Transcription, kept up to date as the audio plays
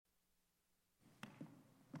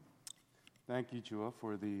Thank you, Chua,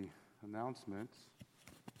 for the announcements.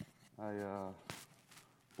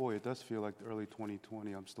 Boy, it does feel like the early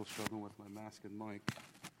 2020. I'm still struggling with my mask and mic.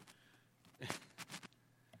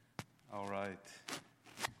 All right.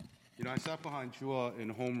 You know, I sat behind Chua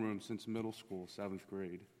in homeroom since middle school, 7th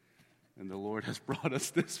grade. And the Lord has brought us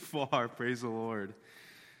this far. Praise the Lord.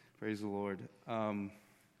 Praise the Lord.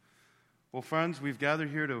 Well, friends, we've gathered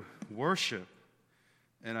here to worship.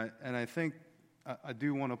 And I think I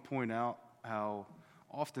do want to point out how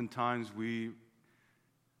oftentimes we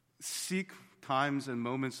seek times and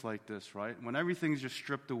moments like this, right? When everything's just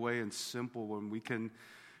stripped away and simple, when we can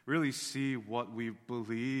really see what we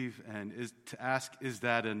believe and is to ask, is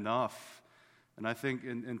that enough? And I think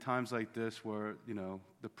in times like this where, you know,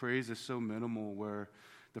 the praise is so minimal, where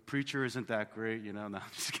the preacher isn't that great, you know, no, I'm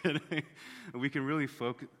just kidding. We can really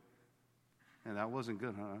focus. And that wasn't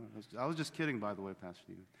good, huh? I was just kidding, by the way, Pastor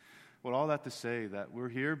Stephen. Well, all that to say that we're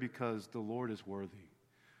here because the Lord is worthy.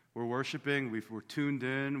 We're worshiping, we're tuned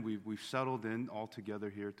in, we've settled in all together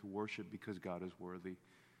here to worship because God is worthy.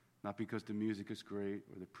 Not because the music is great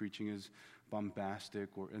or the preaching is bombastic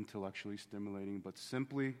or intellectually stimulating, but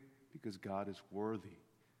simply because God is worthy.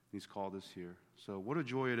 He's called us here. So what a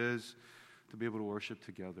joy it is to be able to worship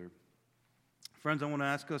together. Friends, I want to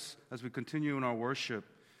ask us as we continue in our worship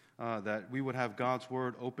that we would have God's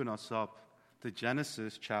Word open us up to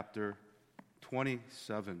Genesis chapter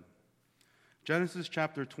 27. Genesis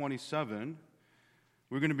chapter 27,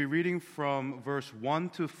 we're going to be reading from verse 1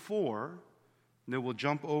 to 4, and then we'll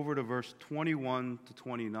jump over to verse 21 to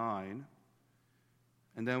 29,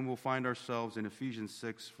 and then we'll find ourselves in Ephesians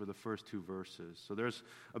 6 for the first two verses. So there's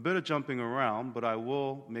a bit of jumping around, but I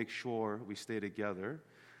will make sure we stay together.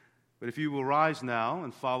 But if you will rise now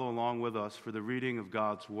and follow along with us for the reading of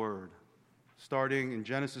God's Word, starting in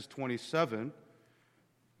Genesis 27,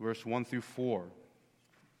 verse 1 through 4.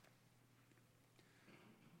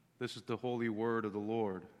 This is the holy word of the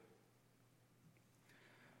Lord.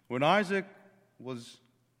 When Isaac was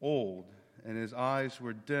old and his eyes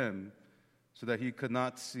were dim so that he could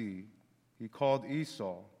not see, he called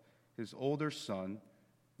Esau, his older son,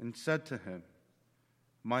 and said to him,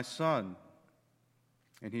 "My son."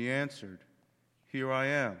 And he answered, "Here I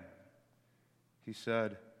am." He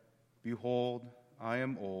said, "Behold, I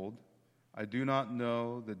am old. I do not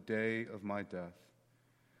know the day of my death.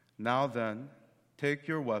 Now then, take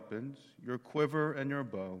your weapons, your quiver and your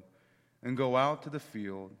bow, and go out to the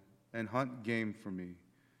field and hunt game for me,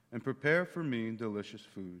 and prepare for me delicious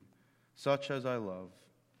food, such as I love,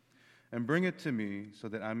 and bring it to me so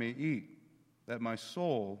that I may eat, that my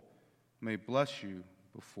soul may bless you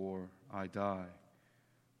before I die."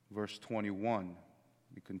 Verse 21,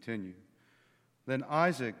 we continue. Then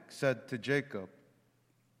Isaac said to Jacob,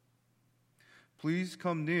 "Please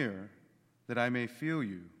come near, that I may feel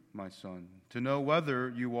you, my son, to know whether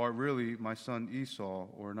you are really my son Esau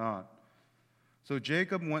or not." So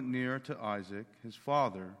Jacob went near to Isaac, his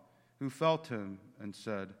father, who felt him and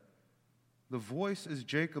said, "The voice is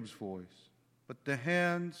Jacob's voice, but the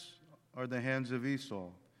hands are the hands of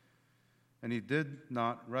Esau." And he did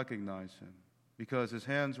not recognize him, because his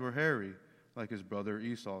hands were hairy, like his brother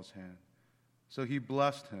Esau's hand. So he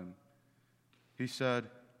blessed him. He said,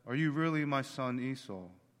 "Are you really my son Esau?"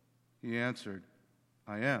 He answered,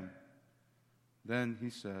 "I am." Then he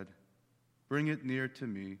said, "Bring it near to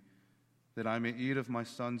me, that I may eat of my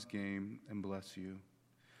son's game and bless you."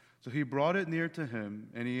 So he brought it near to him,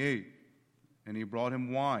 and he ate. And he brought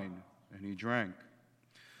him wine, and he drank.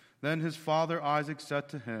 Then his father Isaac said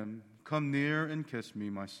to him, "Come near and kiss me,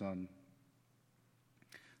 my son."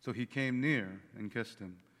 So he came near and kissed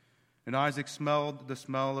him. And Isaac smelled the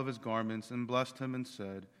smell of his garments and blessed him and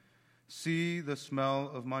said, "See, the smell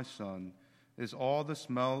of my son is all the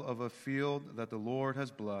smell of a field that the Lord has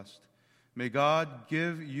blessed. May God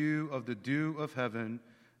give you of the dew of heaven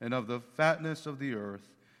and of the fatness of the earth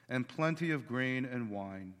and plenty of grain and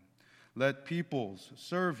wine. Let peoples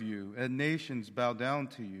serve you and nations bow down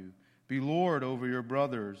to you. Be Lord over your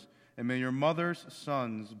brothers, and may your mother's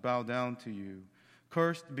sons bow down to you.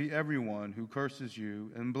 Cursed be everyone who curses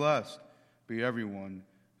you, and blessed be everyone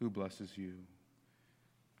who blesses you."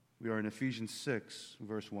 We are in Ephesians 6,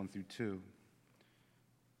 verse 1 through 2.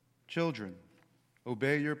 Children,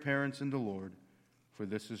 obey your parents in the Lord, for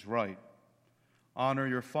this is right. Honor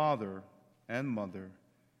your father and mother.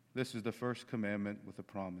 This is the first commandment with a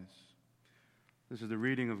promise. This is the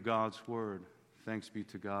reading of God's word. Thanks be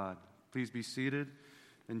to God. Please be seated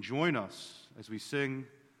and join us as we sing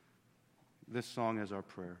this song as our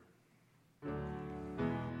prayer.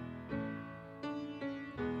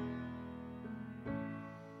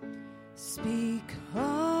 Speak,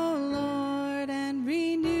 O Lord, and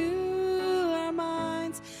renew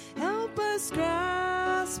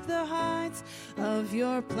of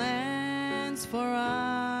your plans for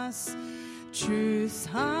us. Truths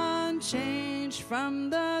unchanged from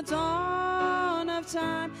the dawn of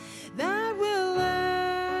time that will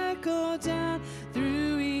echo down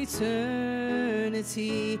through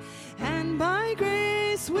eternity, and by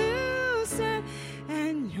grace will stand,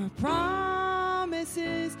 and your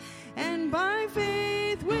promises, and by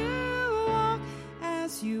faith will walk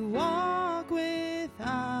as you walk with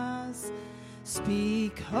us.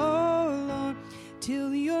 Speak, O Lord,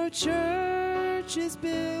 till your church is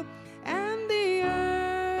built and the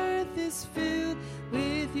earth is filled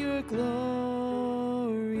with your glory.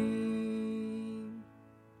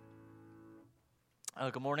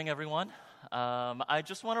 Good morning, everyone. I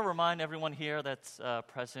just want to remind everyone here that's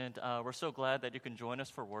present, we're so glad that you can join us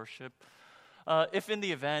for worship. If in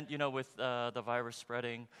the event, with the virus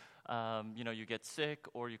spreading, you get sick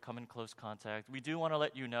or you come in close contact, we do want to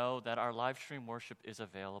let you know that our live stream worship is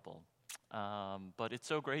available. But it's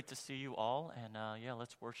so great to see you all, and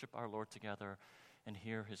let's worship our Lord together and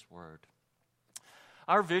hear His word.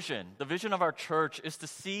 Our vision, the vision of our church, is to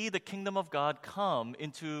see the kingdom of God come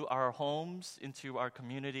into our homes, into our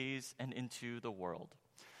communities, and into the world.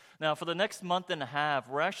 Now, for the next month and a half,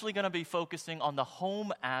 we're actually going to be focusing on the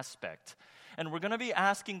home aspect. And we're going to be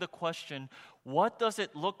asking the question, what does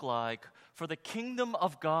it look like for the kingdom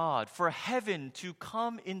of God, for heaven to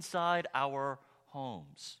come inside our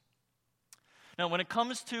homes? Now, when it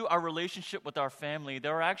comes to our relationship with our family,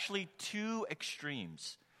 there are actually two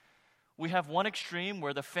extremes. We have one extreme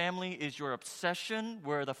where the family is your obsession,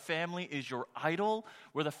 where the family is your idol,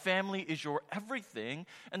 where the family is your everything.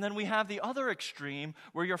 And then we have the other extreme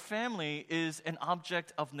where your family is an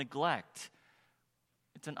object of neglect.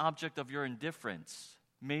 It's an object of your indifference,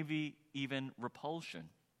 maybe even repulsion.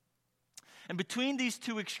 And between these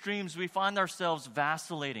two extremes, we find ourselves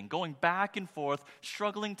vacillating, going back and forth,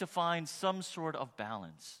 struggling to find some sort of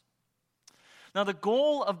balance. Now, the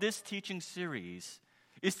goal of this teaching series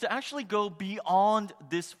is to actually go beyond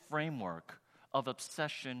this framework of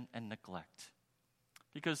obsession and neglect.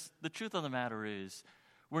 Because the truth of the matter is,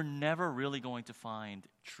 we're never really going to find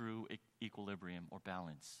true equilibrium or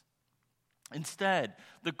balance. Instead,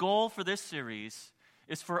 the goal for this series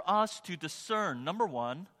is for us to discern, number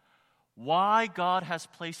one, why God has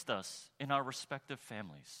placed us in our respective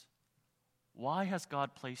families. Why has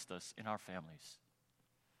God placed us in our families?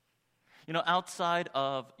 Outside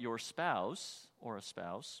of your spouse or a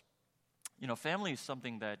spouse, family is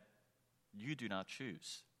something that you do not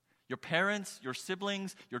choose. Your parents, your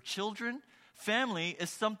siblings, your children, family is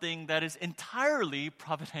something that is entirely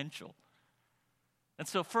providential. And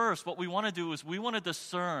so first, what we want to do is we want to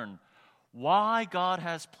discern why God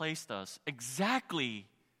has placed us exactly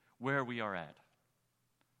where we are at.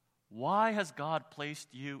 Why has God placed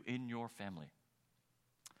you in your family?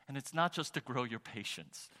 And it's not just to grow your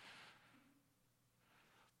patience.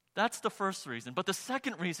 That's the first reason. But the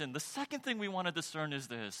second reason, the second thing we want to discern is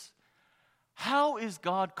this. How is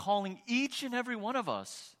God calling each and every one of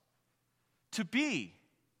us to be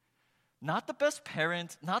not the best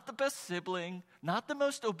parent, not the best sibling, not the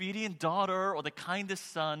most obedient daughter or the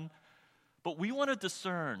kindest son, but we want to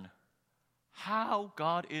discern how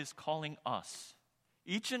God is calling us,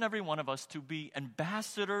 each and every one of us, to be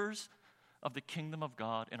ambassadors of the kingdom of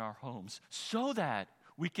God in our homes so that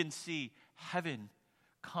we can see heaven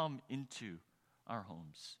come into our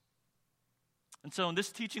homes. And so in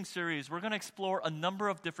this teaching series, we're going to explore a number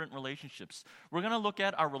of different relationships. We're going to look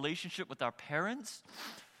at our relationship with our parents.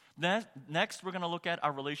 Next, we're going to look at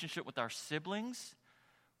our relationship with our siblings.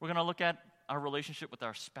 We're going to look at our relationship with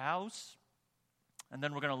our spouse. And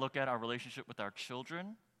then we're going to look at our relationship with our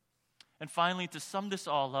children. And finally, to sum this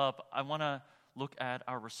all up, I want to look at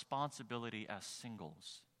our responsibility as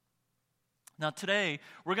singles. Now today,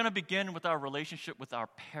 we're going to begin with our relationship with our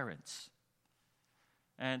parents.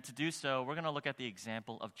 And to do so, we're going to look at the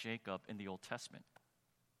example of Jacob in the Old Testament.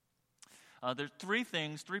 There's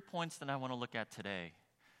three points that I want to look at today.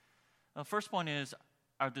 The first point is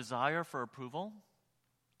our desire for approval.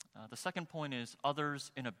 The second point is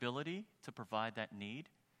others' inability to provide that need.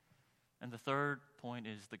 And the third point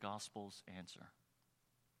is the gospel's answer.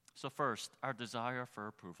 So first, our desire for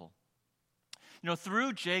approval.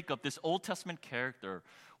 Through Jacob, this Old Testament character,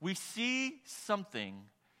 we see something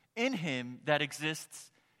in him that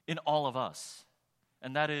exists in all of us.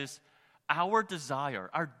 And that is our desire,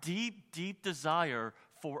 our deep, deep desire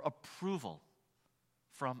for approval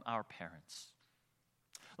from our parents.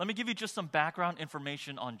 Let me give you just some background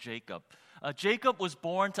information on Jacob. Jacob was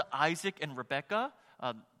born to Isaac and Rebekah.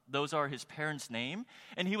 Those are his parents' name.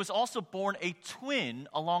 And he was also born a twin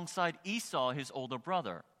alongside Esau, his older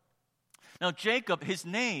brother. Now, Jacob, his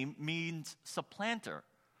name means supplanter,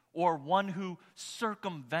 or one who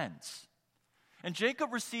circumvents. And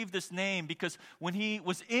Jacob received this name because when he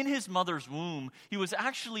was in his mother's womb, he was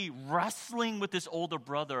actually wrestling with his older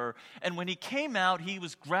brother. And when he came out, he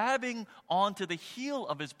was grabbing onto the heel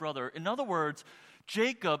of his brother. In other words,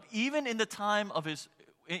 Jacob, even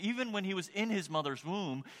when he was in his mother's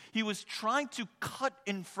womb, he was trying to cut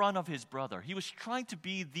in front of his brother. He was trying to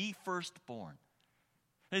be the firstborn.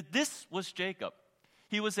 This was Jacob.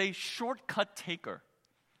 He was a shortcut taker.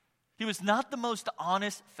 He was not the most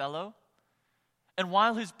honest fellow. And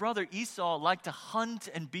while his brother Esau liked to hunt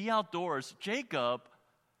and be outdoors, Jacob,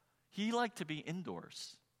 he liked to be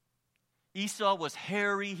indoors. Esau was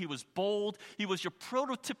hairy, he was bold, he was your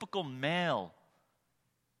prototypical male.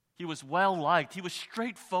 He was well-liked, he was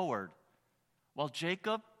straightforward. While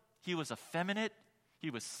Jacob, he was effeminate, he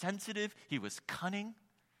was sensitive, he was cunning.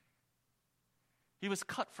 He was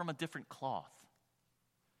cut from a different cloth.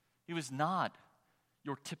 He was not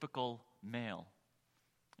your typical male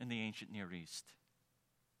in the ancient Near East.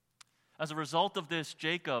 As a result of this,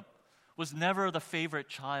 Jacob was never the favorite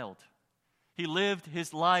child. He lived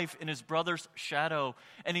his life in his brother's shadow,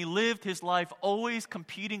 and he lived his life always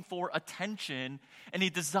competing for attention, and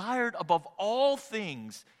he desired above all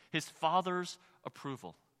things his father's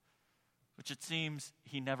approval, which it seems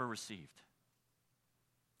he never received.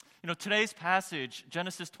 You know, today's passage,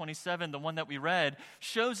 Genesis 27, the one that we read,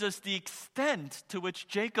 shows us the extent to which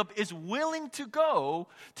Jacob is willing to go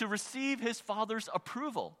to receive his father's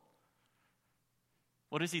approval.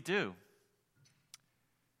 What does he do?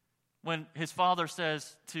 When his father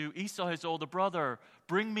says to Esau, his older brother,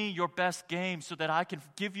 "Bring me your best game so that I can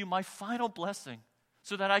give you my final blessing,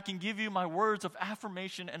 so that I can give you my words of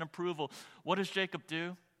affirmation and approval," what does Jacob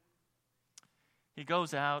do? He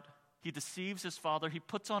goes out, he deceives his father, he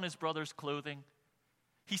puts on his brother's clothing,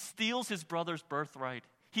 he steals his brother's birthright,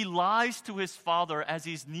 he lies to his father as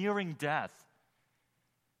he's nearing death,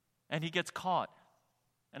 and he gets caught.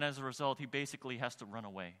 And as a result, he basically has to run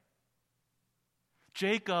away.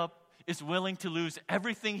 Jacob is willing to lose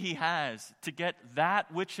everything he has to get that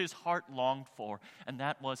which his heart longed for, and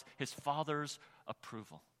that was his father's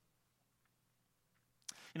approval.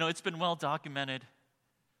 You know, it's been well documented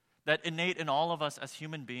that innate in all of us as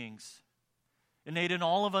human beings, innate in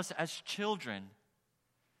all of us as children,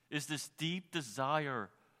 is this deep desire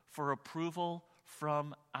for approval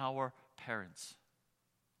from our parents.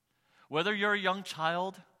 Whether you're a young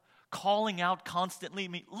child calling out constantly,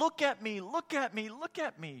 "Look at me, look at me, look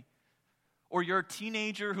at me," or you're a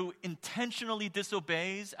teenager who intentionally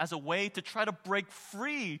disobeys as a way to try to break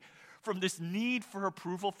free from this need for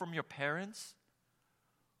approval from your parents,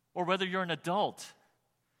 or whether you're an adult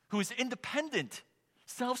who is independent,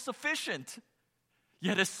 self-sufficient,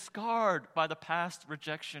 yet is scarred by the past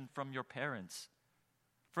rejection from your parents.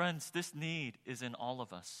 Friends, this need is in all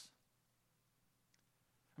of us.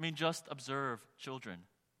 I mean, just observe children.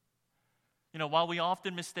 You know, while we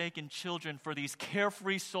often mistake children for these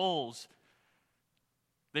carefree souls,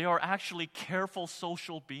 they are actually careful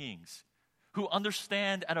social beings who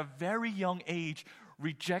understand at a very young age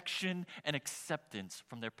rejection and acceptance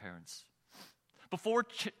from their parents. Before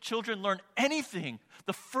children learn anything,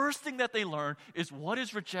 the first thing that they learn is what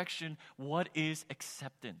is rejection, what is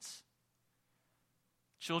acceptance.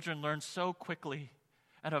 Children learn so quickly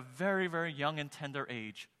at a very, very young and tender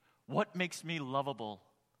age what makes me lovable,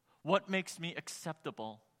 what makes me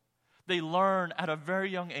acceptable. They learn at a very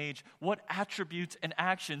young age what attributes and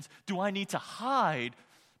actions do I need to hide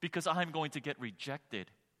because I'm going to get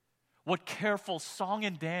rejected. What careful song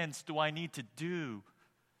and dance do I need to do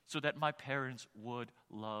so that my parents would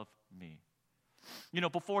love me? You know,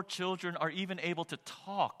 before children are even able to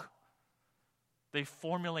talk, they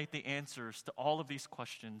formulate the answers to all of these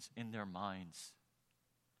questions in their minds.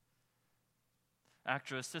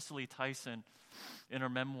 Actress Cicely Tyson, in her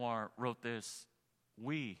memoir, wrote this: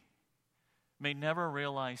 "We may never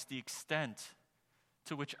realize the extent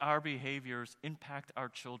to which our behaviors impact our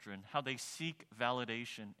children, how they seek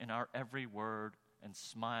validation in our every word and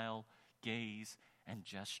smile, gaze, and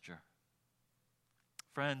gesture."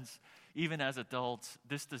 Friends, even as adults,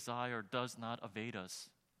 this desire does not evade us.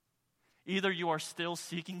 Either you are still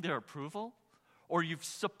seeking their approval, or you've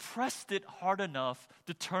suppressed it hard enough,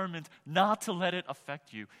 determined not to let it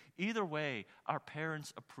affect you. Either way, our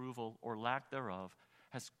parents' approval or lack thereof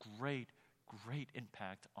has great, great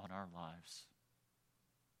impact on our lives.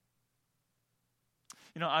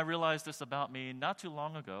 You know, I realized this about me not too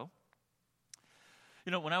long ago.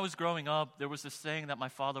 You know, when I was growing up, there was this saying that my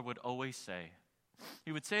father would always say.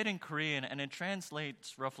 He would say it in Korean, and it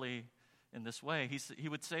translates roughly in this way. He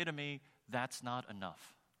would say to me, "That's not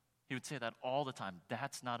enough." He would say that all the time.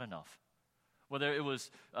 That's not enough. Whether it was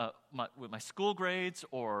with my school grades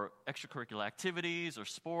or extracurricular activities or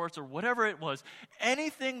sports or whatever it was,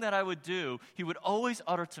 anything that I would do, he would always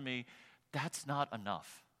utter to me, that's not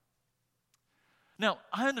enough. Now,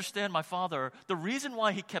 I understand my father. The reason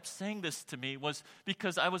why he kept saying this to me was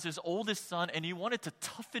because I was his oldest son and he wanted to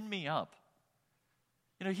toughen me up.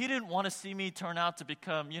 He didn't want to see me turn out to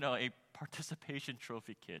become, a participation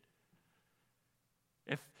trophy kid.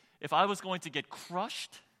 If I was going to get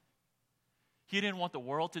crushed, he didn't want the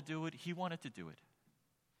world to do it. He wanted to do it.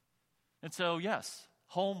 And so, yes,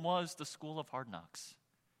 home was the school of hard knocks.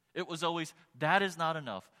 It was always, that is not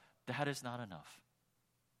enough. That is not enough.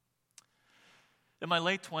 In my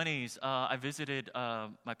late 20s, I visited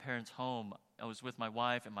my parents' home. I was with my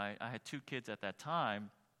wife, and I had 2 kids at that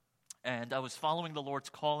time. And I was following the Lord's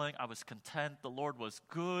calling. I was content. The Lord was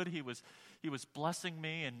good. He was blessing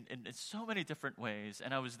me in so many different ways.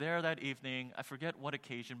 And I was there that evening. I forget what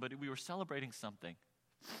occasion, but we were celebrating something.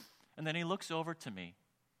 And then he looks over to me,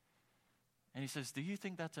 and he says, do you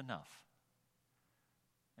think that's enough?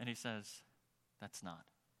 And he says, that's not.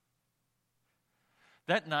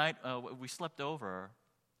 That night, we slept over.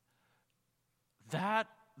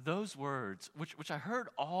 Those words, which I heard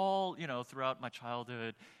all, throughout my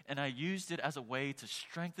childhood, and I used it as a way to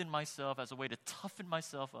strengthen myself, as a way to toughen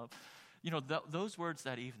myself up. Those words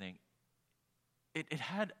that evening, it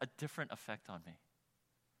had a different effect on me.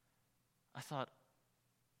 I thought,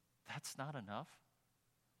 that's not enough?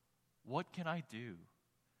 What can I do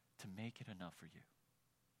to make it enough for you?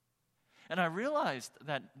 And I realized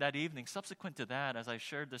that evening, subsequent to that, as I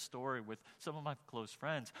shared this story with some of my close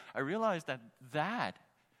friends, I realized that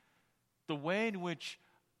the way in which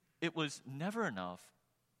it was never enough,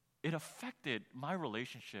 it affected my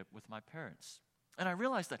relationship with my parents. And I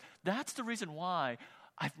realized that that's the reason why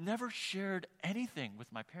I've never shared anything with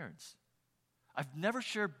my parents. I've never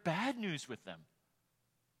shared bad news with them.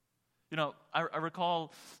 I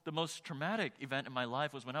recall the most traumatic event in my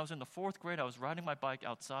life was when I was in the 4th grade. I was riding my bike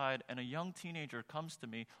outside, and a young teenager comes to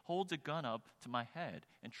me, holds a gun up to my head,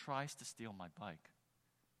 and tries to steal my bike.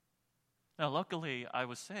 Now, luckily, I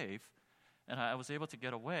was safe, and I was able to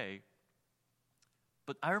get away.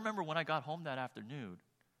 But I remember when I got home that afternoon,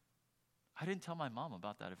 I didn't tell my mom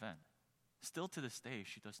about that event. Still to this day,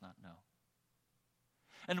 she does not know.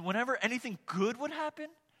 And whenever anything good would happen,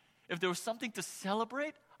 if there was something to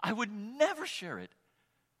celebrate, I would never share it.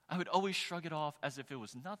 I would always shrug it off as if it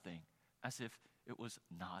was nothing, as if it was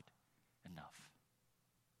not enough.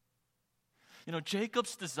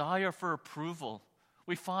 Jacob's desire for approval,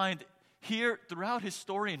 we find here throughout his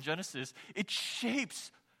story in Genesis, it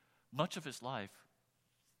shapes much of his life.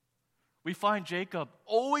 We find Jacob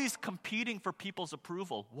always competing for people's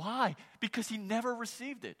approval. Why? Because he never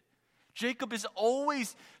received it. Jacob is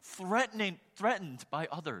always threatened by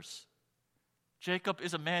others. Jacob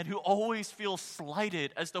is a man who always feels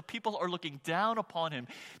slighted, as though people are looking down upon him.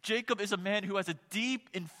 Jacob is a man who has a deep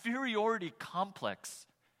inferiority complex.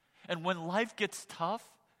 And when life gets tough,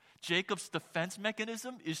 Jacob's defense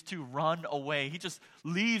mechanism is to run away. He just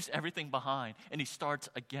leaves everything behind, and he starts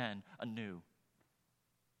again anew.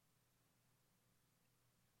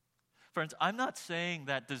 Friends, I'm not saying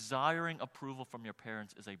that desiring approval from your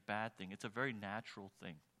parents is a bad thing. It's a very natural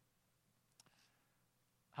thing.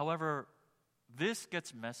 However, this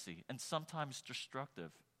gets messy and sometimes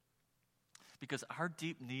destructive because our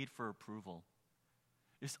deep need for approval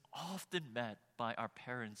is often met by our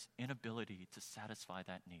parents' inability to satisfy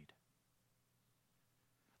that need.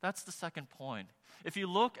 That's the second point. If you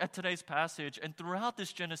look at today's passage and throughout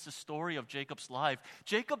this Genesis story of Jacob's life,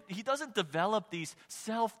 Jacob, he doesn't develop these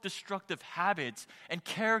self-destructive habits and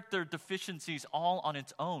character deficiencies all on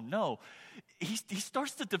its own. No, he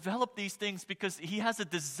starts to develop these things because he has a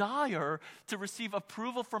desire to receive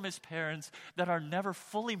approval from his parents that are never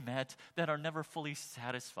fully met, that are never fully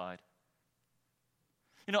satisfied.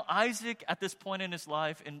 Isaac, at this point in his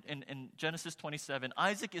life, in Genesis 27,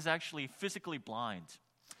 Isaac is actually physically blind.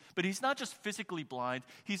 But he's not just physically blind,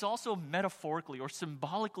 he's also metaphorically or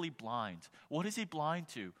symbolically blind. What is he blind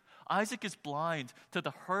to? Isaac is blind to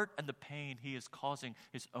the hurt and the pain he is causing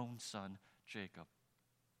his own son, Jacob.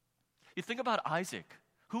 You think about Isaac.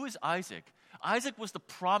 Who is Isaac? Isaac was the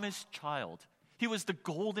promised child. He was the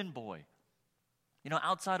golden boy.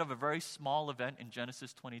 Outside of a very small event in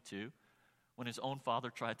Genesis 22, when his own father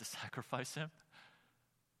tried to sacrifice him,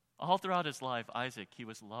 all throughout his life, Isaac, he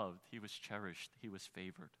was loved, he was cherished, he was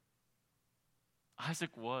favored.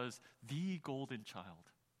 Isaac was the golden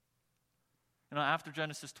child. After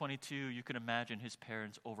Genesis 22, you can imagine his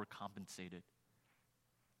parents overcompensated.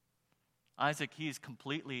 Isaac, he is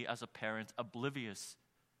completely, as a parent, oblivious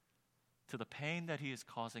to the pain that he is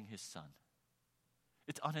causing his son.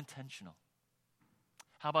 It's unintentional.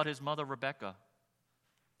 How about his mother, Rebekah?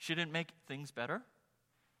 She didn't make things better.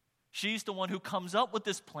 She's the one who comes up with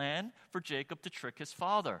this plan for Jacob to trick his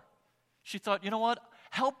father. She thought, you know what?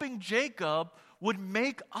 Helping Jacob would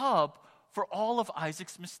make up for all of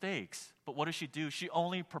Isaac's mistakes. But what does she do? She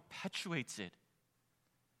only perpetuates it.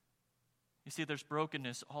 You see, there's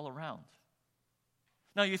brokenness all around.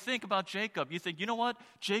 Now, you think about Jacob. You think, you know what?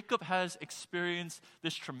 Jacob has experienced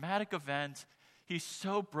this traumatic event. He's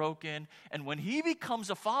so broken. And when he becomes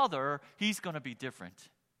a father, he's going to be different.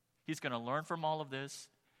 He's going to learn from all of this.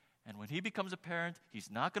 And when he becomes a parent,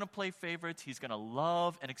 he's not going to play favorites. He's going to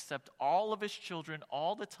love and accept all of his children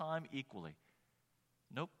all the time equally.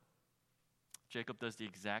 Nope. Jacob does the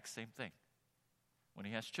exact same thing. When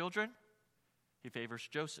he has children, he favors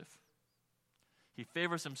Joseph. He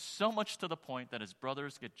favors him so much to the point that his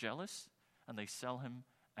brothers get jealous and they sell him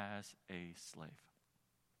as a slave.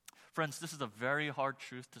 Friends, this is a very hard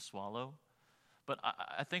truth to swallow, but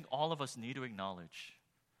I think all of us need to acknowledge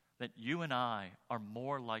that you and I are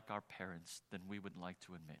more like our parents than we would like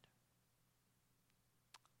to admit.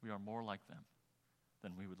 We are more like them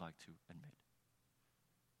than we would like to admit.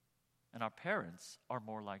 And our parents are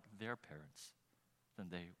more like their parents than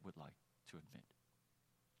they would like to admit.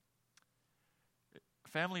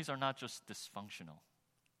 Families are not just dysfunctional,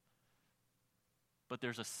 but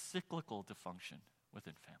there's a cyclical dysfunction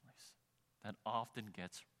within families that often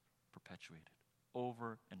gets perpetuated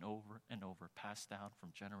over and over and over, passed down from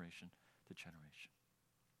generation to generation.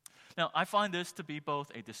 Now, I find this to be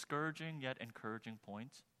both a discouraging yet encouraging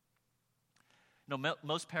point. You know,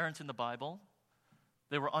 most parents in the Bible,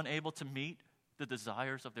 they were unable to meet the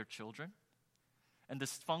desires of their children. And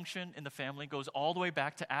dysfunction in the family goes all the way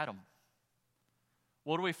back to Adam.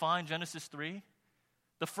 What do we find? Genesis 3?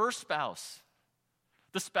 The first spouse,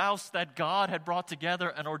 the spouse that God had brought together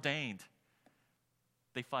and ordained,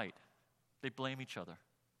 they fight. They blame each other.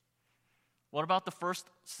 What about the first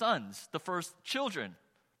sons, the first children?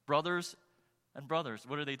 Brothers and brothers.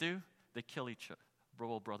 What do? They kill each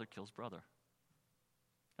other. Brother kills brother.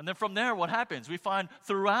 And then from there, what happens? We find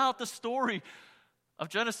throughout the story of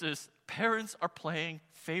Genesis, parents are playing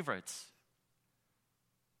favorites.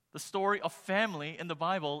 The story of family in the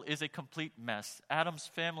Bible is a complete mess. Adam's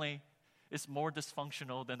family is more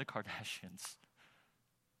dysfunctional than the Kardashians.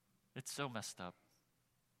 It's so messed up.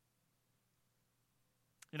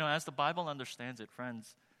 You know, as the Bible understands it,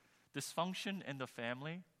 friends, dysfunction in the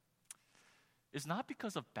family is not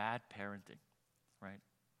because of bad parenting, right?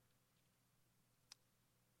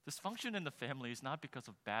 Dysfunction in the family is not because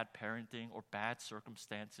of bad parenting or bad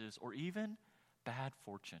circumstances or even bad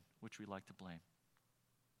fortune, which we like to blame.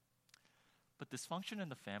 But dysfunction in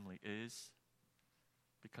the family is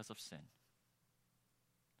because of sin.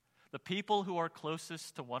 The people who are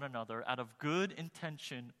closest to one another out of good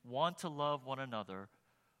intention want to love one another,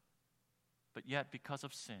 but yet because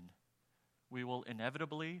of sin, we will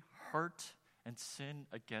inevitably hurt and sin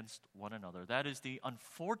against one another. That is the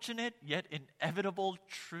unfortunate yet inevitable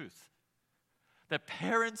truth. That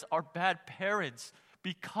parents are bad parents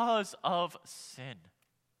because of sin.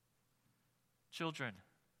 Children,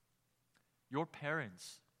 your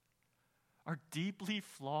parents are deeply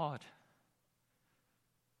flawed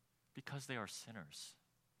because they are sinners.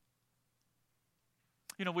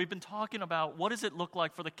 You know, we've been talking about what does it look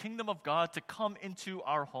like for the kingdom of God to come into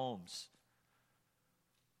our homes.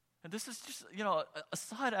 And this is just, a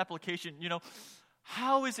side application.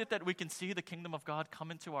 How is it that we can see the kingdom of God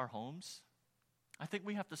come into our homes? I think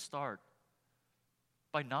we have to start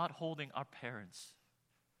by not holding our parents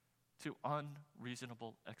to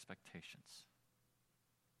unreasonable expectations.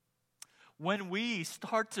 When we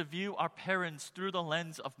start to view our parents through the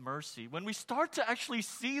lens of mercy, when we start to actually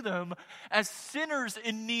see them as sinners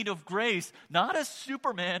in need of grace, not as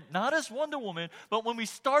Superman, not as Wonder Woman, but when we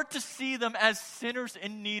start to see them as sinners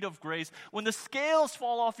in need of grace, when the scales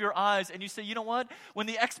fall off your eyes and you say, you know what? When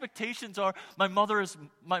the expectations are, my mother,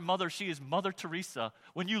 she is Mother Teresa,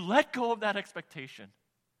 when you let go of that expectation,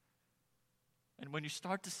 and when you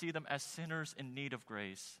start to see them as sinners in need of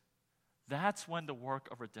grace, that's when the work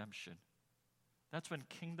of redemption, that's when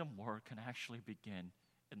kingdom work can actually begin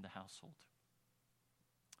in the household.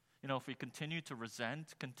 If we continue to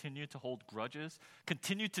resent, continue to hold grudges,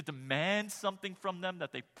 continue to demand something from them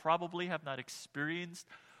that they probably have not experienced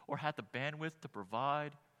or had the bandwidth to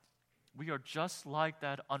provide, we are just like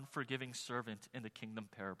that unforgiving servant in the kingdom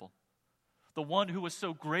parable. The one who was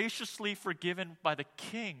so graciously forgiven by the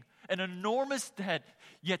king, an enormous debt,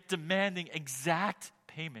 yet demanding exact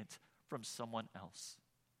payment from someone else.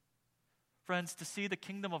 Friends, to see the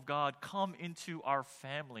kingdom of God come into our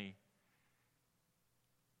family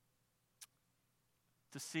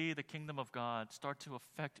to see the kingdom of God start to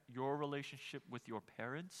affect your relationship with your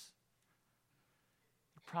parents,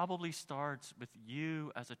 it probably starts with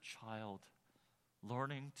you as a child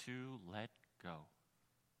learning to let go.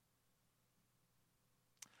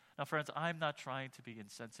 Now, friends, I'm not trying to be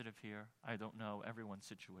insensitive here. I don't know everyone's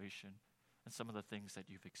situation and some of the things that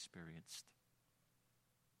you've experienced.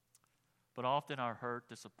 But often our hurt,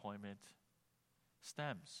 disappointment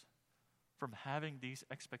stems from having these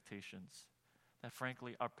expectations that,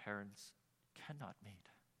 frankly, our parents cannot meet.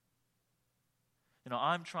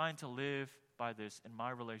 I'm trying to live by this in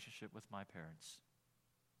my relationship with my parents.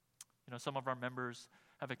 Some of our members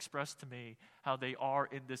have expressed to me how they are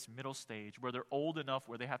in this middle stage where they're old enough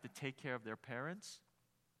where they have to take care of their parents,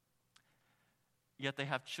 yet they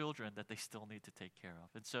have children that they still need to take care of.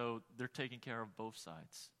 And so they're taking care of both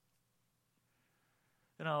sides.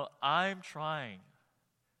 I'm trying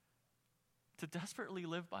to desperately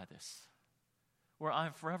live by this, where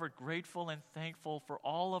I'm forever grateful and thankful for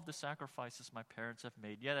all of the sacrifices my parents have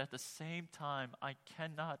made. Yet at the same time, I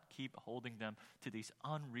cannot keep holding them to these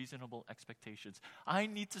unreasonable expectations. I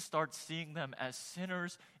need to start seeing them as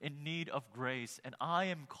sinners in need of grace, and I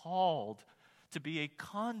am called to be a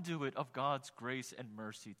conduit of God's grace and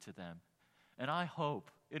mercy to them. And I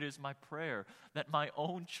hope, it is my prayer, that my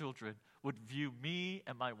own children would view me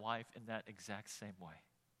and my wife in that exact same way.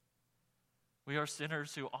 We are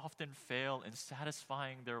sinners who often fail in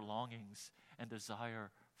satisfying their longings and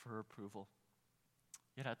desire for approval.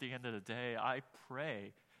 Yet at the end of the day, I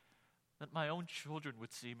pray that my own children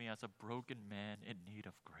would see me as a broken man in need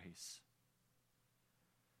of grace.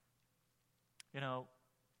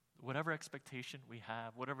 Whatever expectation we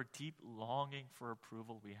have, whatever deep longing for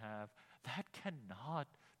approval we have, that cannot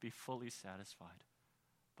be fully satisfied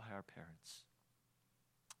by our parents.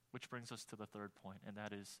 Which brings us to the third point, and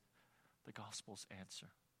that is the gospel's answer.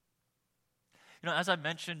 As I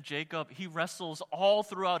mentioned, Jacob, he wrestles all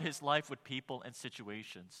throughout his life with people and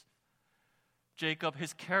situations. Jacob,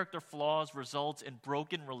 his character flaws results in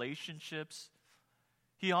broken relationships.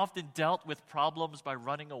 He often dealt with problems by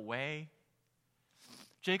running away.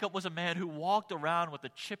 Jacob was a man who walked around with a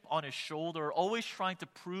chip on his shoulder, always trying to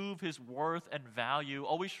prove his worth and value,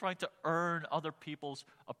 always trying to earn other people's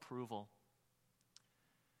approval.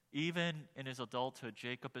 Even in his adulthood,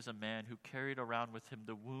 Jacob is a man who carried around with him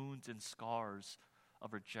the wounds and scars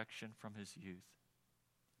of rejection from his youth.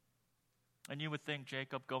 And you would think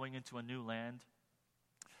Jacob going into a new land,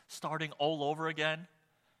 starting all over again.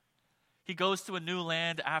 He goes to a new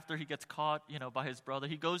land after he gets caught, by his brother.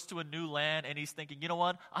 He goes to a new land and he's thinking, you know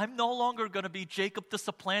what? I'm no longer going to be Jacob the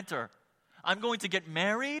supplanter. I'm going to get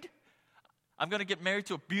married. I'm going to get married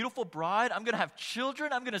to a beautiful bride. I'm going to have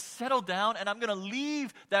children. I'm going to settle down and I'm going to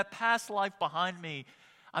leave that past life behind me.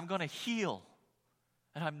 I'm going to heal.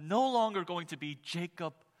 And I'm no longer going to be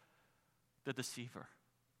Jacob the deceiver.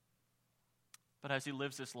 But as he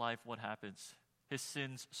lives this life, what happens? His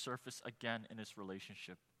sins surface again in his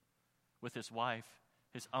relationship with his wife,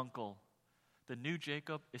 his uncle. The new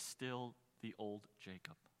Jacob is still the old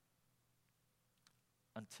Jacob.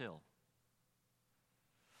 Until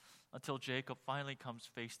Jacob finally comes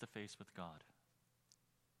face to face with God.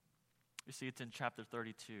 You see, it's in chapter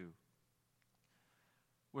 32,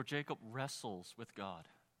 where Jacob wrestles with God.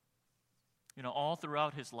 All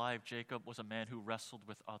throughout his life, Jacob was a man who wrestled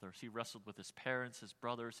with others. He wrestled with his parents, his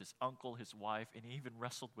brothers, his uncle, his wife, and he even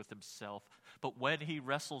wrestled with himself. But when he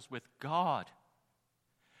wrestles with God,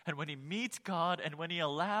 and when he meets God, and when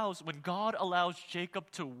God allows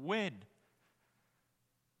Jacob to win,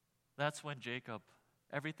 that's when Jacob,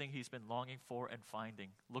 everything he's been longing for and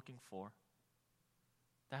looking for,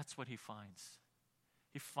 that's what he finds.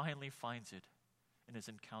 He finally finds it in his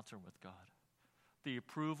encounter with God. The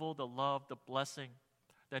approval, the love, the blessing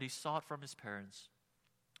that he sought from his parents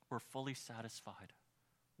were fully satisfied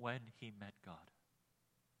when he met God.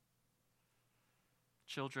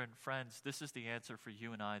 Children, friends, this is the answer for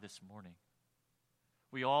you and I this morning.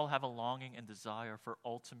 We all have a longing and desire for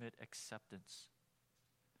ultimate acceptance.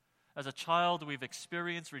 As a child, we've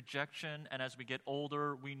experienced rejection, and as we get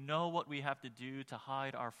older, we know what we have to do to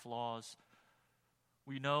hide our flaws.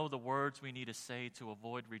 We know the words we need to say to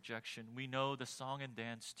avoid rejection. We know the song and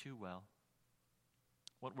dance too well.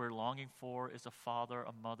 What we're longing for is a father,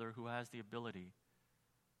 a mother who has the ability,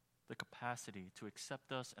 the capacity to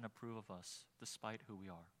accept us and approve of us despite who we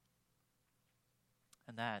are.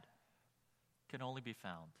 And that can only be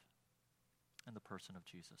found in the person of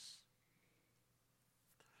Jesus.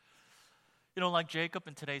 Like Jacob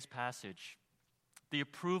in today's passage, the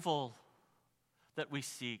approval that we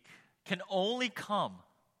seek can only come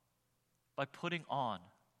by putting on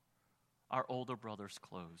our older brother's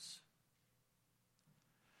clothes.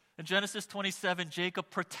 In Genesis 27,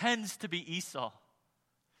 Jacob pretends to be Esau.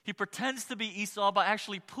 He pretends to be Esau by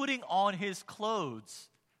actually putting on his clothes.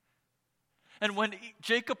 And when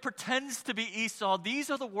Jacob pretends to be Esau,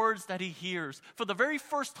 these are the words that he hears. For the very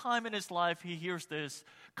first time in his life, he hears this: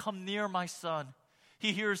 "Come near, my son."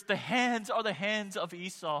 He hears, "The hands are the hands of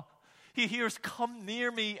Esau." He hears, "Come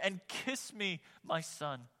near me and kiss me, my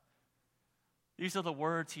son." These are the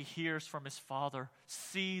words he hears from his father.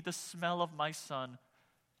 "See, the smell of my son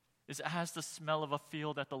is as the smell of a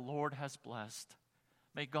field that the Lord has blessed.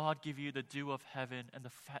 May God give you the dew of heaven and the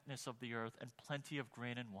fatness of the earth and plenty of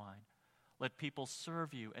grain and wine. Let people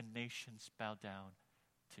serve you and nations bow down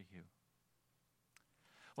to you."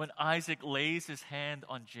 When Isaac lays his hand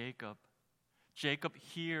on Jacob, Jacob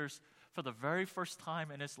hears for the very first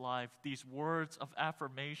time in his life these words of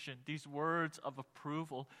affirmation, these words of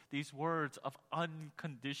approval, these words of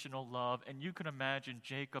unconditional love. And you can imagine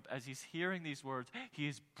Jacob, as he's hearing these words, he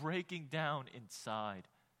is breaking down inside,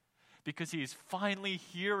 because he is finally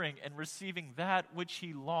hearing and receiving that which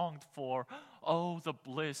he longed for. Oh, the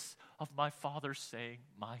bliss of my father saying,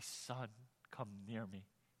 "My son, come near me."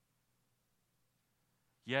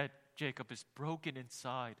 Yet Jacob is broken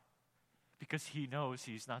inside because he knows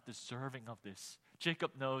he's not deserving of this.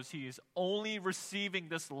 Jacob knows he is only receiving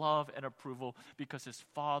this love and approval because his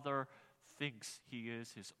father thinks he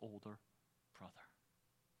is his older brother.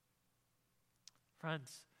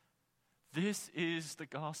 Friends, this is the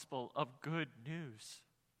gospel of good news.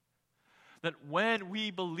 That when we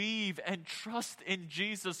believe and trust in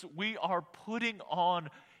Jesus, we are putting on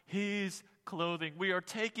His clothing. We are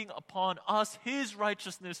taking upon us His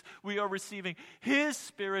righteousness. We are receiving His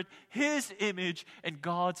Spirit, His image, and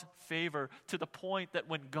God's favor, to the point that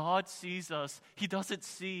when God sees us, He doesn't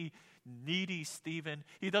see needy Stephen.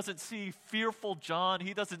 He doesn't see fearful John.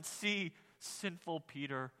 He doesn't see sinful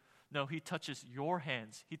Peter. No, He touches your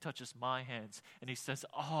hands. He touches my hands. And He says,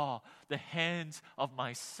 "Ah, the hands of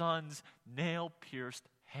my son's nail-pierced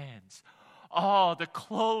hands. Ah, the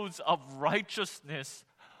clothes of righteousness.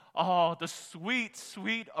 Ah, the sweet,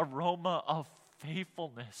 sweet aroma of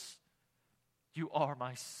faithfulness. You are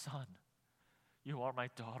my son. You are my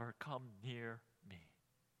daughter. Come near me."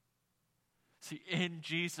 See, in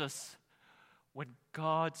Jesus, when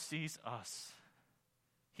God sees us,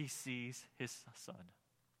 He sees His Son.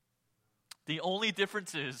 The only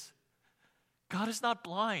difference is, God is not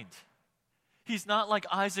blind. He's not like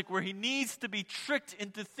Isaac, where he needs to be tricked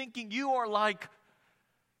into thinking you are like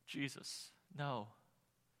Jesus. No.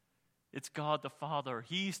 It's God the Father.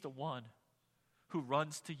 He's the one who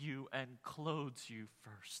runs to you and clothes you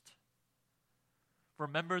first.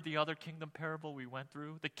 Remember the other kingdom parable we went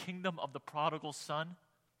through? The kingdom of the prodigal son?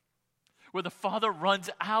 Where the father runs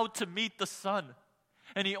out to meet the son,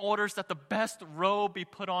 and he orders that the best robe be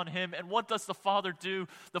put on him. And what does the father do?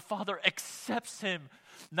 The father accepts him,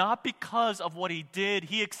 not because of what he did.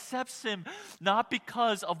 He accepts him not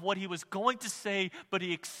because of what he was going to say, but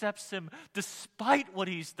he accepts him despite what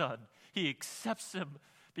he's done. He accepts him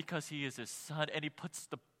because he is his son, and he puts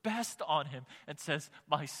the best on him and says,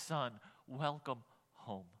 "My son, welcome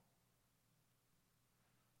home."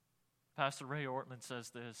 Pastor Ray Ortman says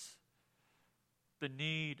this: "The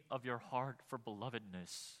need of your heart for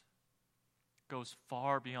belovedness goes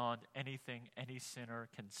far beyond anything any sinner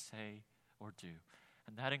can say or do.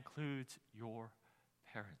 And that includes your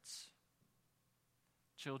parents.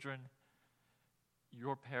 Children,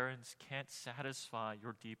 your parents can't satisfy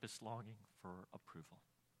your deepest longing for approval.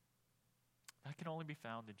 That can only be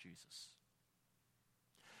found in Jesus.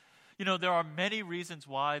 You know, there are many reasons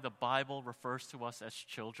why the Bible refers to us as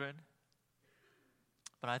children,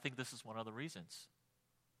 but I think this is one of the reasons.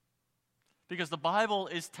 Because the Bible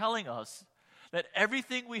is telling us that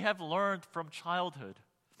everything we have learned from childhood,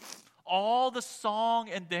 all the song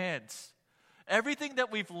and dance, everything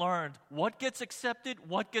that we've learned, what gets accepted,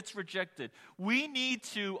 what gets rejected, we need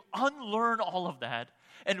to unlearn all of that,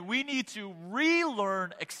 and we need to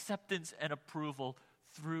relearn acceptance and approval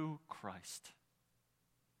through Christ.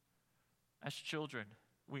 As children,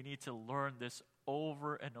 we need to learn this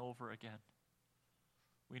over and over again.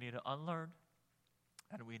 We need to unlearn,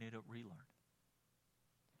 and we need to relearn.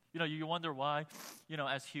 You know, you wonder why,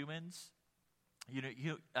 as humans,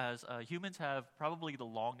 humans have probably the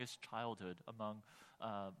longest childhood among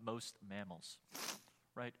most mammals,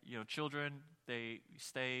 right? Children, they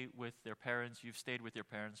stay with their parents. You've stayed with your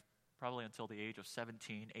parents probably until the age of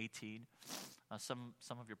 17, 18. Some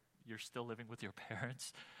of you're still living with your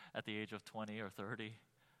parents at the age of 20 or 30.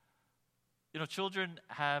 Children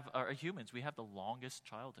are humans. We have the longest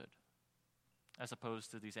childhood, as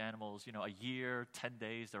opposed to these animals, a year, 10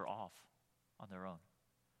 days, they're off on their own.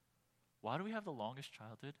 Why do we have the longest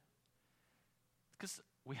childhood? because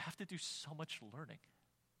we have to do so much learning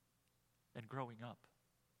and growing up.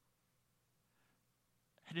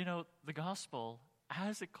 And you know, the gospel,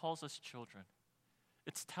 as it calls us children,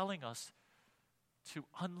 it's telling us to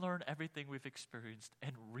unlearn everything we've experienced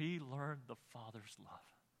and relearn the Father's love.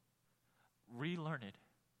 Relearn it.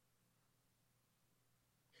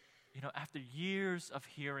 You know, after years of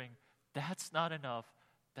hearing, that's not enough,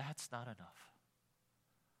 that's not enough,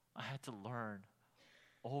 I had to learn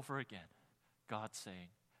over again God saying,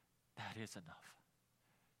 that is enough.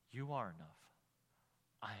 You are enough.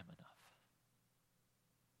 I am enough.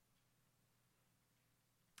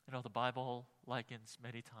 You know, the Bible likens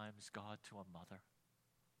many times God to a mother.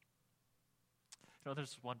 You know,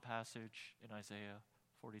 there's one passage in Isaiah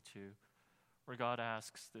 42 where God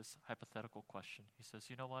asks this hypothetical question. He says,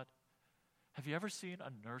 you know what? Have you ever seen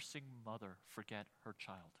a nursing mother forget her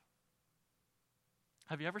child?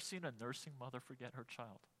 Have you ever seen a nursing mother forget her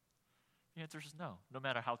child? The answer is no. No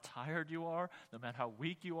matter how tired you are, no matter how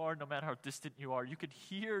weak you are, no matter how distant you are, you could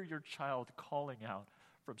hear your child calling out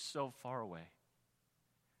from so far away.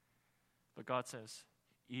 But God says,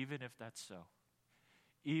 even if that's so,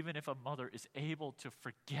 even if a mother is able to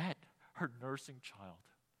forget her nursing child,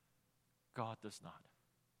 God does not.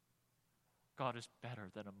 God is better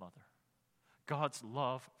than a mother. God's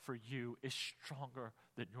love for you is stronger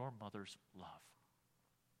than your mother's love.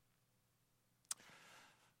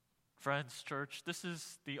 Friends, church, this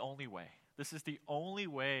is the only way. This is the only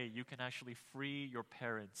way you can actually free your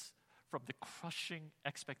parents from the crushing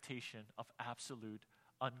expectation of absolute,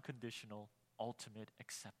 unconditional, ultimate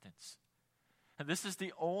acceptance. And this is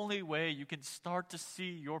the only way you can start to see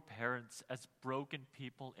your parents as broken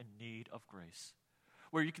people in need of grace,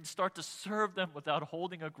 where you can start to serve them without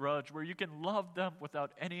holding a grudge, where you can love them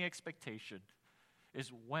without any expectation,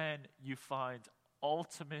 is when you find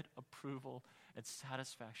ultimate approval and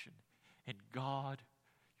satisfaction in God,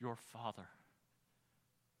 your Father.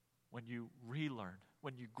 When you relearn,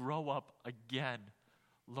 when you grow up again,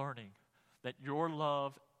 learning that your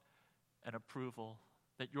love and approval,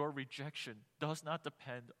 that your rejection does not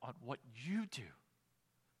depend on what you do,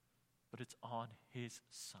 but it's on His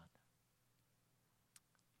Son.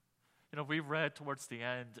 You know, we read towards the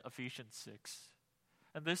end Ephesians 6,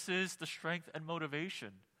 and this is the strength and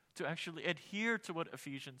motivation to actually adhere to what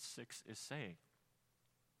Ephesians 6 is saying.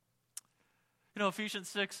 You know, Ephesians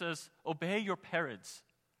 6 says, obey your parents.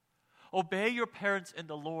 Obey your parents in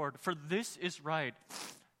the Lord, for this is right.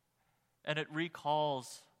 And it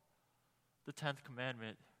recalls the 10th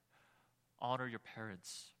commandment, honor your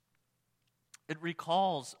parents. It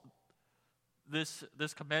recalls this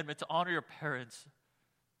commandment to honor your parents.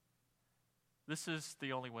 This is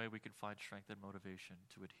the only way we can find strength and motivation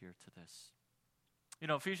to adhere to this. You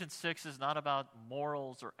know, Ephesians 6 is not about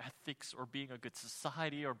morals or ethics or being a good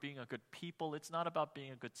society or being a good people. It's not about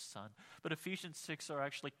being a good son. But Ephesians 6 are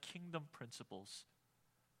actually kingdom principles.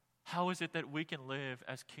 How is it that we can live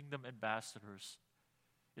as kingdom ambassadors?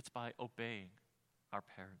 It's by obeying our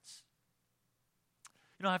parents.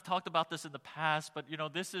 You know, I've talked about this in the past, but, you know,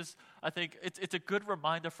 this is, I think, it's a good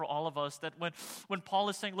reminder for all of us that when Paul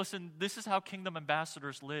is saying, listen, this is how kingdom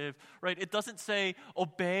ambassadors live, right? It doesn't say,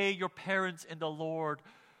 obey your parents in the Lord,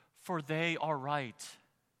 for they are right.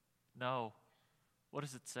 No. What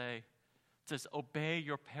does it say? It says, obey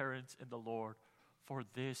your parents in the Lord, for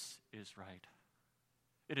this is right.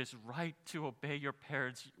 It is right to obey your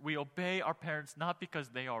parents. We obey our parents not because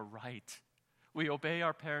they are right. We obey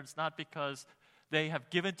our parents not because they have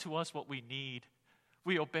given to us what we need.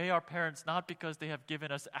 We obey our parents not because they have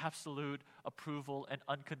given us absolute approval and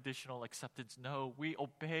unconditional acceptance. No, we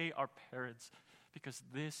obey our parents because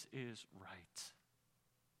this is right.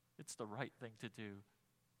 It's the right thing to do.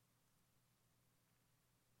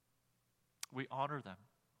 We honor them.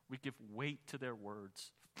 We give weight to their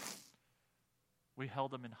words. We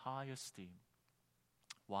held them in high esteem.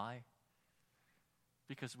 Why?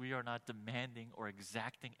 Because we are not demanding or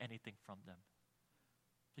exacting anything from them.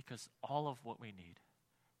 Because all of what we need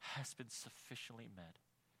has been sufficiently met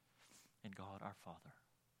in God our Father.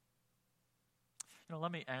 You know,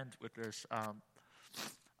 let me end with this.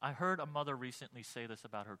 I heard a mother recently say this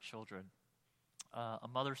about her children. A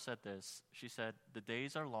mother said this. She said, the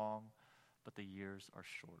days are long, but the years are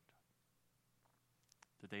short.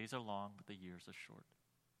 The days are long, but the years are short.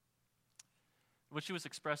 What she was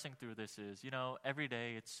expressing through this is, you know, every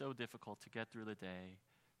day it's so difficult to get through the day,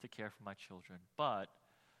 to care for my children. But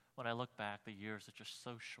when I look back, the years are just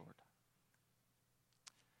so short.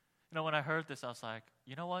 You know, when I heard this, I was like,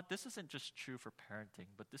 you know what? This isn't just true for parenting,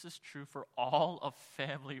 but this is true for all of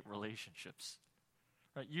family relationships.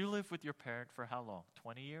 Right? You live with your parent for how long?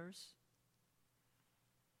 20 years?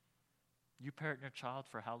 You parent your child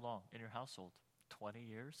for how long in your household? 20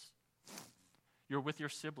 years? You're with your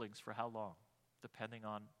siblings for how long? Depending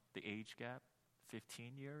on the age gap,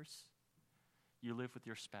 15 years? You live with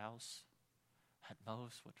your spouse at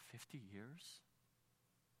most, 50 years?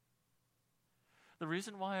 The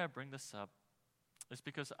reason why I bring this up is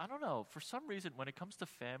because, I don't know, for some reason, when it comes to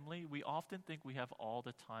family, we often think we have all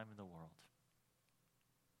the time in the world.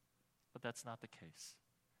 But that's not the case.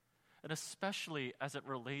 And especially as it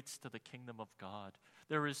relates to the kingdom of God,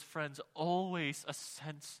 there is, friends, always a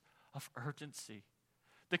sense of urgency.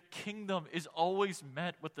 The kingdom is always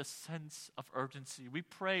met with a sense of urgency. We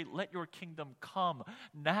pray, let your kingdom come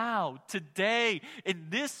now, today, in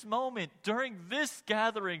this moment, during this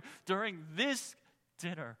gathering, during this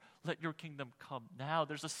dinner. Let your kingdom come now.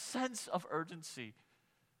 There's a sense of urgency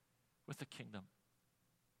with the kingdom.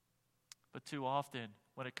 But too often,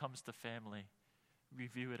 when it comes to family, we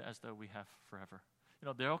view it as though we have forever.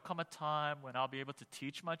 There'll come a time when I'll be able to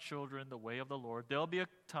teach my children the way of the Lord. There'll be a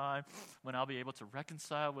time when I'll be able to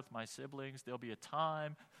reconcile with my siblings. There'll be a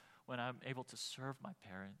time when I'm able to serve my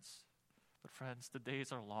parents. But friends, the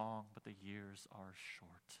days are long, but the years are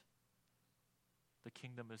short. The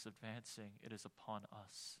kingdom is advancing. It is upon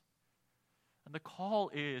us. And the call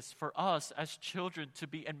is for us as children to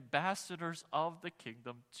be ambassadors of the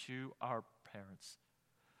kingdom to our parents.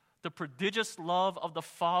 The prodigious love of the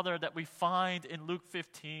Father that we find in Luke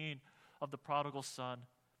 15 of the prodigal son.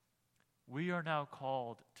 We are now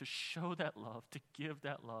called to show that love, to give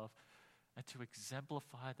that love, and to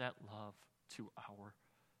exemplify that love to our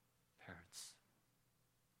parents.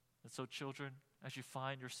 And so, children, as you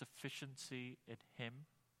find your sufficiency in Him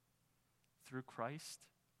through Christ,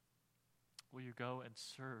 will you go and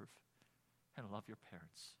serve and love your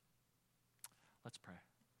parents? Let's pray.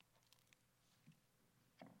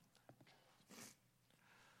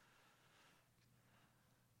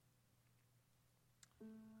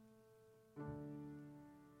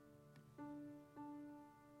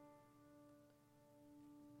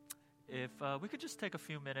 If we could just take a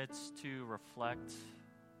few minutes to reflect.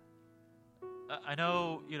 I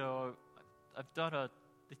know, I've done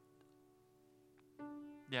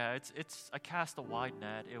I cast a wide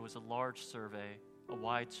net. It was a large survey, a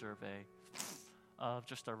wide survey of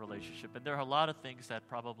just our relationship. And there are a lot of things that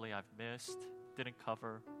probably I've missed, didn't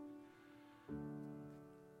cover.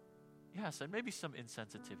 Yes, and maybe some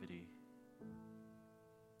insensitivity.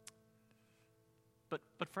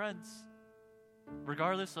 But friends,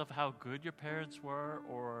 regardless of how good your parents were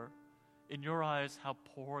or in your eyes how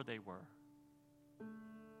poor they were,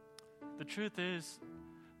 the truth is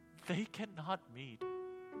they cannot meet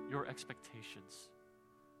your expectations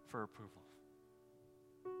for approval.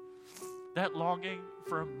 That longing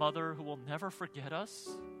for a mother who will never forget us,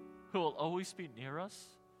 who will always be near us,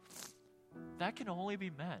 that can only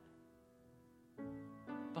be met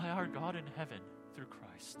by our God in heaven through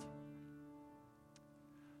Christ.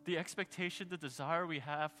 The expectation, the desire we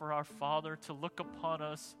have for our Father to look upon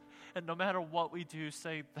us and no matter what we do,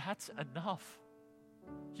 say, that's enough.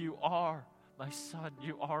 You are my son.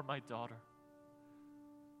 You are my daughter.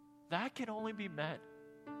 That can only be met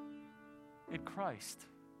in Christ.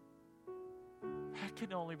 That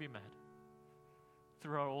can only be met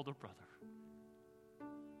through our older brother.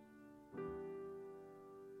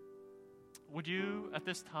 Would you, at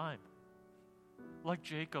this time, like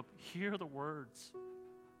Jacob, hear the words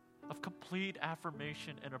of complete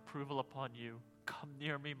affirmation and approval upon you? Come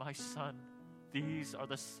near me, my son. These are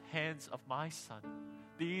the hands of my son.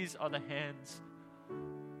 These are the hands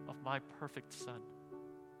of my perfect son.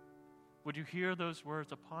 Would you hear those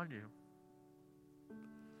words upon you?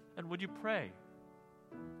 And would you pray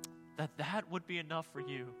that that would be enough for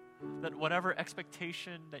you? That whatever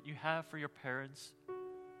expectation that you have for your parents,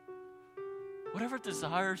 whatever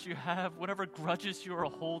desires you have, whatever grudges you are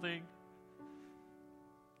holding,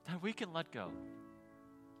 that we can let go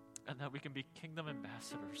and that we can be kingdom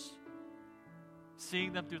ambassadors,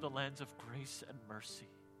 seeing them through the lens of grace and mercy,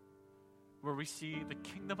 where we see the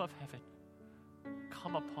kingdom of heaven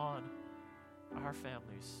come upon our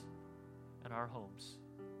families and our homes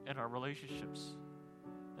and our relationships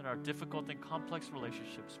and our difficult and complex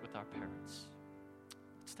relationships with our parents.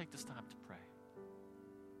 Let's take this time to pray.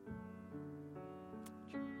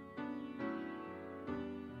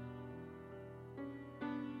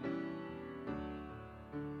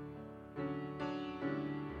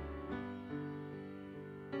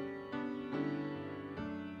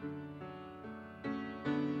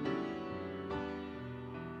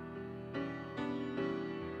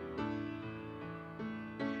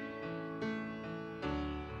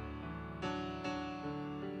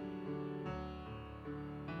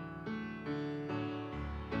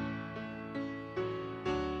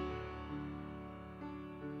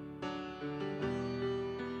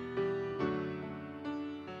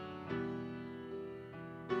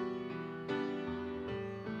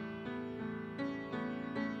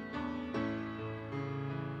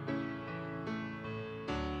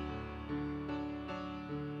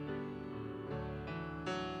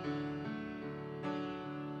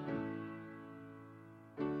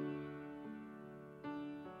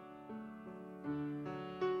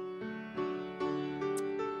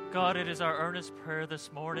 God, it is our earnest prayer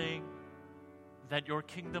this morning that your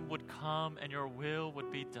kingdom would come and your will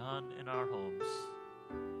would be done in our homes.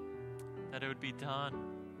 That it would be done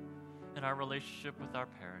in our relationship with our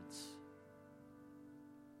parents.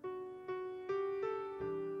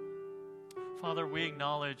 Father, we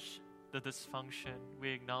acknowledge the dysfunction. We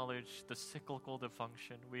acknowledge the cyclical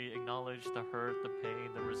dysfunction. We acknowledge the hurt, the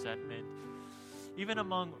pain, the resentment, even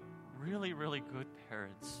among really, really good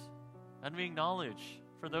parents. And we acknowledge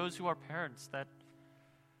for those who are parents that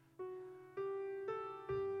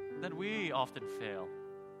we often fail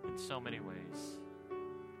in so many ways.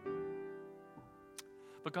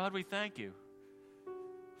 But God, we thank you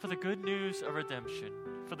for the good news of redemption,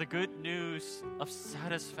 for the good news of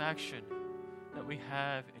satisfaction that we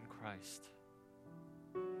have in Christ.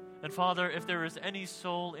 And Father, if there is any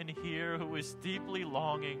soul in here who is deeply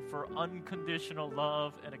longing for unconditional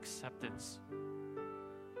love and acceptance,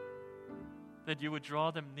 that you would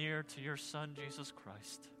draw them near to your Son, Jesus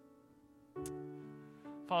Christ.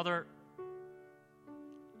 Father,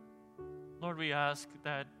 Lord, we ask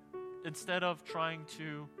that instead of trying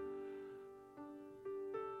to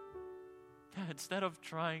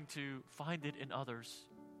find it in others,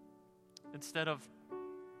 instead of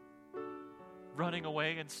running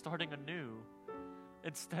away and starting anew,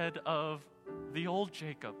 instead of the old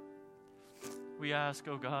Jacob, we ask,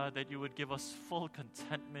 oh God, that you would give us full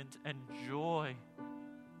contentment and joy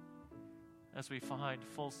as we find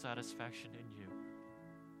full satisfaction in you.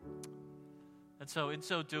 And so in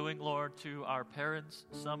so doing, Lord, to our parents,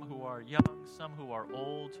 some who are young, some who are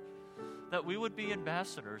old, that we would be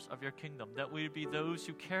ambassadors of your kingdom, that we would be those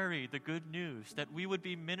who carry the good news, that we would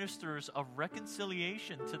be ministers of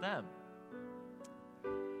reconciliation to them,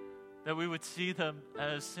 that we would see them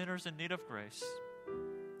as sinners in need of grace,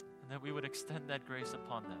 and that we would extend that grace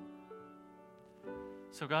upon them.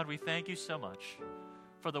 So God, we thank you so much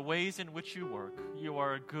for the ways in which you work. You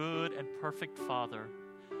are a good and perfect Father,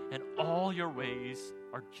 and all your ways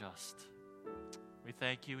are just. We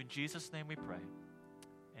thank you. In Jesus' name we pray.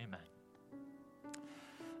 Amen.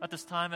 At this time,